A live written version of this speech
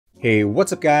Hey,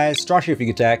 what's up guys, Josh here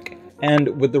for Tech.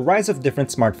 And with the rise of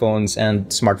different smartphones and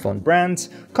smartphone brands,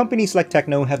 companies like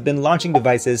Tecno have been launching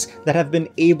devices that have been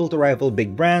able to rival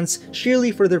big brands sheerly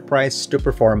for their price to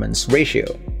performance ratio.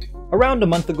 Around a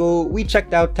month ago, we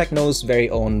checked out Tecno's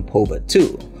very own Pova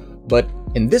 2. But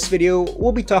in this video,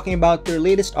 we'll be talking about their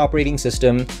latest operating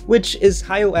system, which is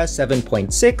HiOS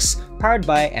 7.6, powered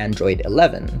by Android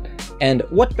 11. And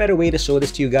what better way to show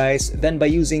this to you guys than by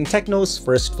using Tecno's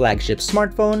first flagship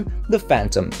smartphone, the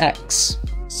Phantom X.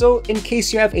 So in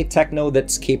case you have a Tecno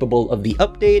that's capable of the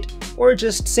update, or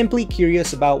just simply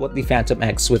curious about what the Phantom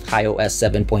X with HiOS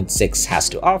 7.6 has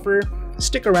to offer,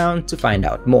 stick around to find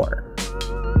out more.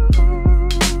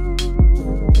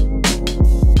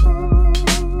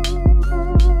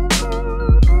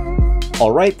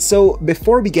 Alright, so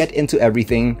before we get into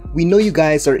everything, we know you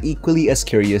guys are equally as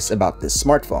curious about this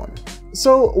smartphone.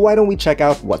 So why don't we check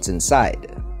out what's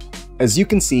inside? As you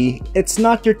can see, it's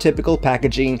not your typical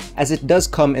packaging as it does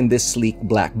come in this sleek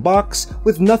black box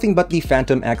with nothing but the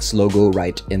Phantom X logo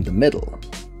right in the middle.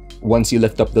 Once you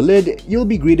lift up the lid, you'll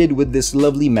be greeted with this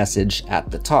lovely message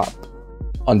at the top.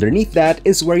 Underneath that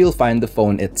is where you'll find the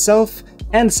phone itself,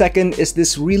 and second is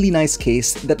this really nice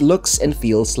case that looks and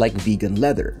feels like vegan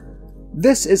leather.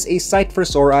 This is a sight for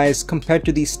sore eyes compared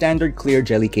to the standard clear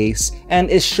jelly case and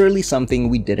is surely something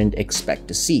we didn't expect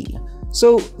to see.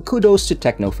 So kudos to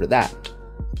Tecno for that.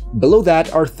 Below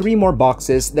that are 3 more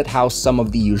boxes that house some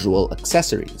of the usual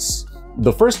accessories.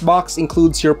 The first box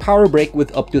includes your power brick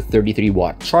with up to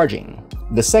 33-watt charging.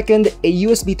 The second, a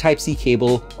USB Type-C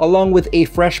cable along with a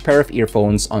fresh pair of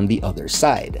earphones on the other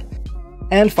side.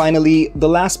 And finally, the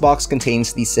last box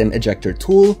contains the SIM ejector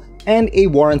tool and a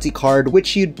warranty card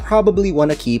which you'd probably want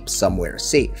to keep somewhere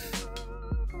safe.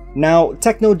 Now,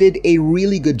 Tecno did a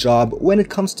really good job when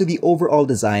it comes to the overall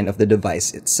design of the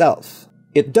device itself.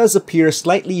 It does appear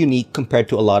slightly unique compared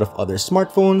to a lot of other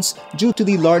smartphones due to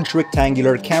the large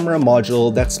rectangular camera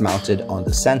module that's mounted on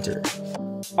the center.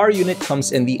 Our unit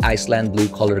comes in the Iceland blue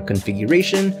color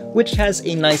configuration, which has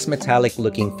a nice metallic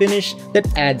looking finish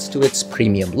that adds to its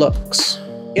premium looks.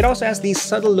 It also has these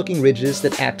subtle looking ridges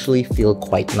that actually feel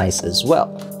quite nice as well.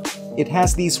 It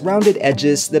has these rounded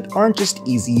edges that aren't just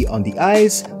easy on the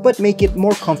eyes, but make it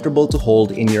more comfortable to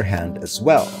hold in your hand as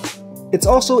well. It's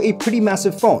also a pretty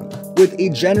massive phone, with a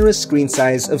generous screen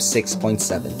size of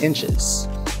 6.7 inches.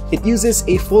 It uses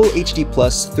a full HD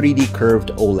Plus 3D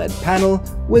curved OLED panel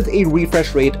with a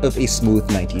refresh rate of a smooth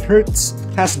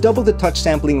 90Hz, has double the touch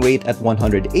sampling rate at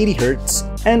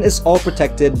 180Hz, and is all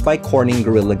protected by Corning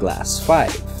Gorilla Glass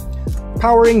 5.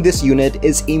 Powering this unit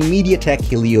is a MediaTek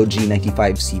Helio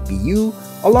G95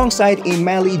 CPU alongside a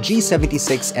Mali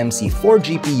G76 MC4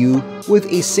 GPU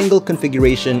with a single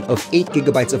configuration of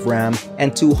 8GB of RAM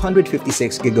and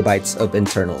 256GB of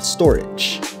internal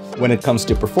storage. When it comes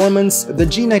to performance, the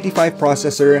G95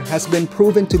 processor has been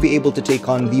proven to be able to take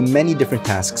on the many different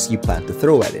tasks you plan to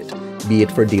throw at it, be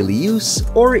it for daily use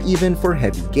or even for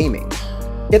heavy gaming.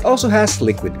 It also has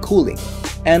liquid cooling,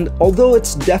 and although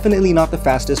it's definitely not the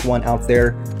fastest one out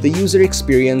there, the user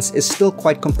experience is still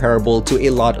quite comparable to a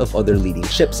lot of other leading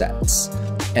chipsets.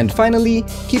 And finally,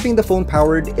 keeping the phone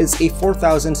powered is a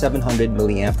 4700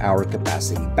 mAh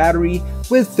capacity battery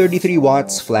with 33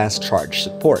 watts flash charge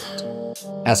support.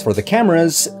 As for the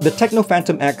cameras, the Tecno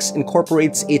Phantom X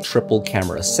incorporates a triple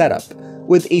camera setup,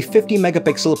 with a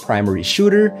 50-megapixel primary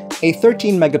shooter, a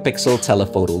 13-megapixel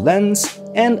telephoto lens,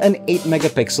 and an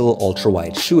 8-megapixel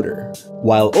ultra-wide shooter.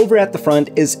 While over at the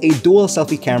front is a dual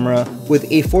selfie camera with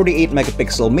a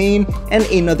 48-megapixel main and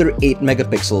another 8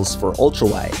 megapixels for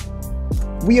ultra-wide.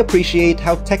 We appreciate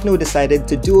how Tecno decided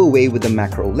to do away with the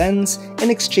macro lens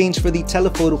in exchange for the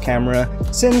telephoto camera,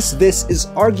 since this is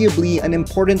arguably an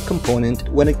important component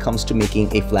when it comes to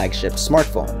making a flagship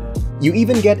smartphone. You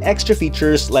even get extra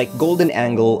features like golden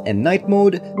angle and night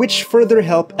mode, which further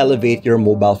help elevate your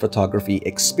mobile photography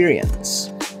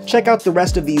experience. Check out the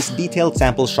rest of these detailed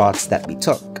sample shots that we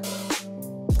took.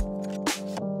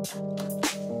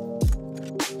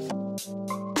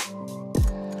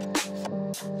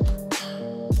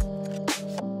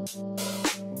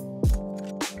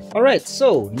 Alright,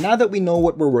 so now that we know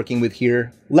what we're working with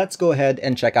here, let's go ahead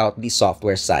and check out the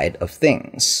software side of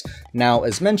things. Now,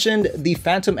 as mentioned, the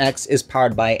Phantom X is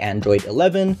powered by Android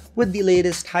 11 with the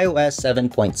latest HiOS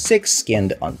 7.6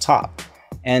 skinned on top.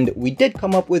 And we did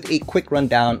come up with a quick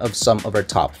rundown of some of our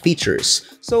top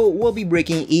features, so we'll be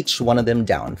breaking each one of them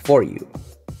down for you.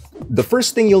 The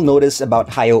first thing you'll notice about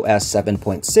HiOS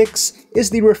 7.6 is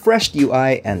the refreshed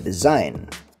UI and design.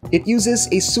 It uses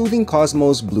a soothing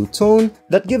Cosmos blue tone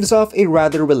that gives off a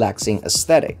rather relaxing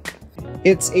aesthetic.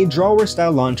 It's a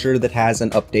drawer-style launcher that has an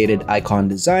updated icon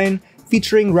design,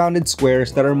 featuring rounded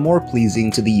squares that are more pleasing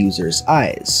to the user's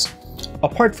eyes.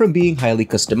 Apart from being highly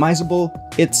customizable,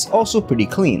 it's also pretty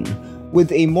clean, with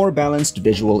a more balanced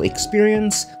visual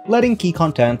experience, letting key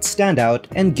content stand out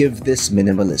and give this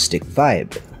minimalistic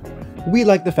vibe. We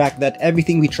like the fact that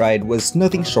everything we tried was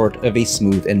nothing short of a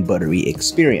smooth and buttery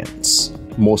experience.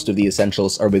 Most of the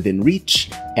essentials are within reach,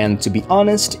 and to be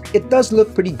honest, it does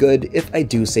look pretty good if I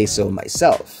do say so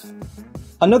myself.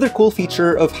 Another cool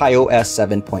feature of HiOS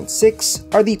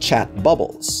 7.6 are the chat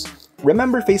bubbles.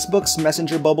 Remember Facebook's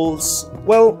Messenger bubbles?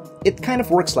 Well, it kind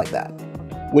of works like that.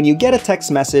 When you get a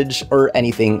text message or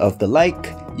anything of the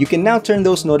like, you can now turn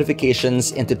those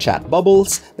notifications into chat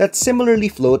bubbles that similarly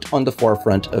float on the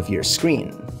forefront of your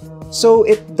screen. So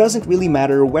it doesn't really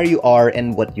matter where you are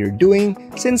and what you're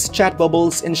doing, since chat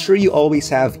bubbles ensure you always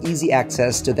have easy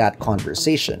access to that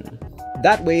conversation.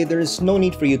 That way, there's no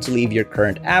need for you to leave your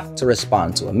current app to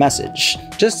respond to a message.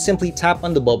 Just simply tap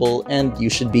on the bubble and you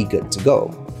should be good to go.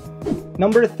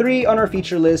 Number 3 on our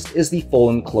feature list is the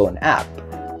Phone Clone app.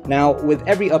 Now, with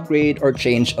every upgrade or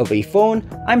change of a phone,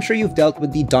 I'm sure you've dealt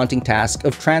with the daunting task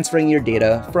of transferring your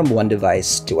data from one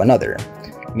device to another.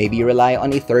 Maybe you rely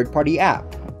on a third-party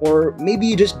app, or maybe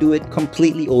you just do it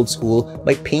completely old school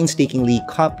by painstakingly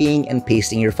copying and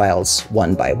pasting your files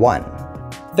one by one.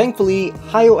 Thankfully,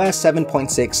 HiOS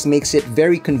 7.6 makes it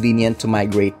very convenient to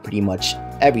migrate pretty much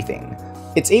everything.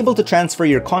 It's able to transfer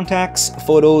your contacts,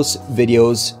 photos,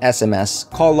 videos, SMS,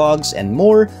 call logs, and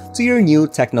more to your new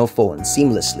Tecno phone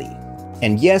seamlessly.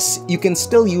 And yes, you can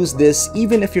still use this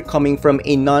even if you're coming from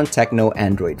a non-Tecno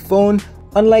Android phone,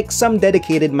 unlike some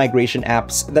dedicated migration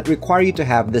apps that require you to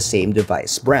have the same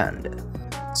device brand.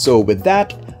 So with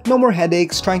that, no more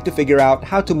headaches trying to figure out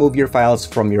how to move your files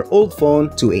from your old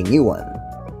phone to a new one.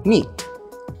 Neat.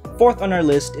 Fourth on our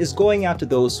list is going out to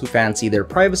those who fancy their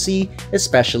privacy,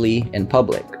 especially in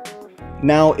public.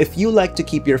 Now, if you like to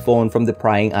keep your phone from the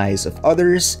prying eyes of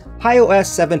others, HiOS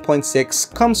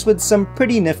 7.6 comes with some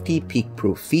pretty nifty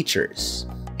peek-proof features.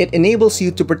 It enables you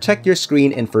to protect your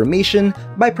screen information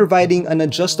by providing an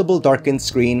adjustable darkened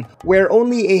screen where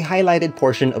only a highlighted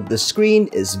portion of the screen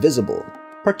is visible,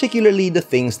 particularly the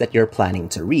things that you're planning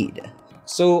to read.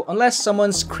 So unless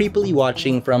someone's creepily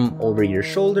watching from over your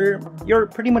shoulder, you're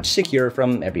pretty much secure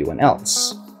from everyone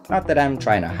else. Not that I'm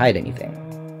trying to hide anything.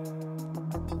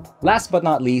 Last but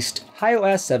not least,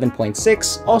 HiOS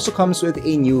 7.6 also comes with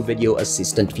a new video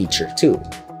assistant feature too.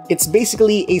 It's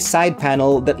basically a side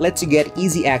panel that lets you get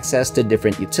easy access to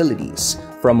different utilities,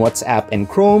 from WhatsApp and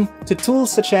Chrome to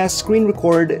tools such as screen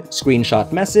record,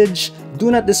 screenshot message, do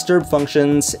not disturb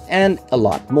functions, and a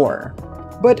lot more.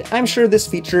 But I'm sure this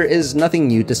feature is nothing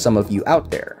new to some of you out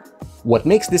there. What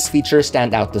makes this feature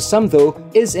stand out to some though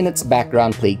is in its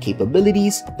background play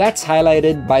capabilities that's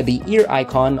highlighted by the ear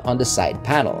icon on the side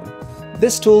panel.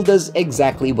 This tool does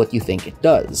exactly what you think it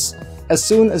does. As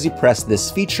soon as you press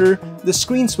this feature, the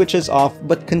screen switches off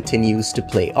but continues to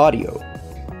play audio.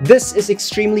 This is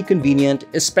extremely convenient,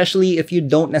 especially if you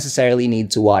don't necessarily need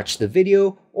to watch the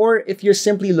video, or if you're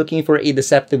simply looking for a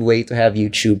deceptive way to have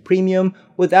YouTube Premium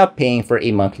without paying for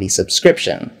a monthly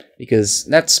subscription, because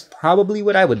that's probably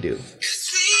what I would do.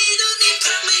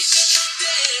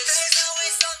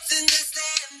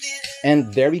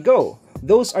 And there we go.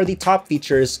 Those are the top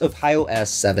features of HiOS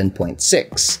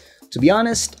 7.6. To be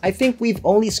honest, I think we've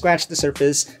only scratched the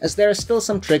surface, as there are still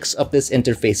some tricks up this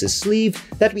interface's sleeve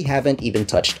that we haven't even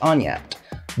touched on yet.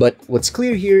 But what's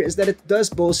clear here is that it does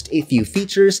boast a few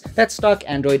features that stock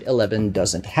Android 11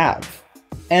 doesn't have.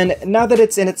 And now that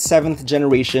it's in its 7th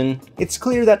generation, it's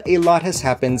clear that a lot has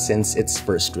happened since its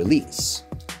first release.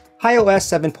 HiOS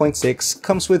 7.6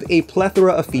 comes with a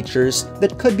plethora of features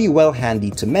that could be well handy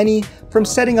to many, from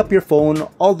setting up your phone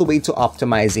all the way to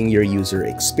optimizing your user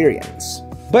experience.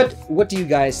 But what do you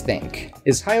guys think?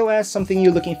 Is HiOS something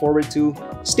you're looking forward to?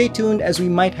 Stay tuned, as we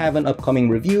might have an upcoming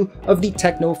review of the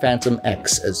Tecno Phantom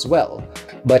X as well.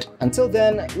 But until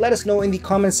then, let us know in the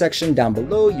comment section down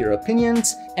below your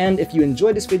opinions, and if you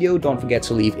enjoyed this video, don't forget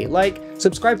to leave a like,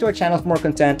 subscribe to our channel for more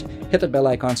content, hit the bell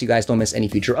icon so you guys don't miss any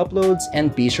future uploads,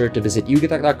 and be sure to visit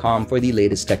yugatech.com for the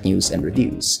latest tech news and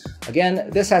reviews. Again,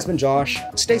 this has been Josh,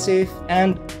 stay safe,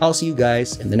 and I'll see you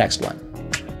guys in the next one.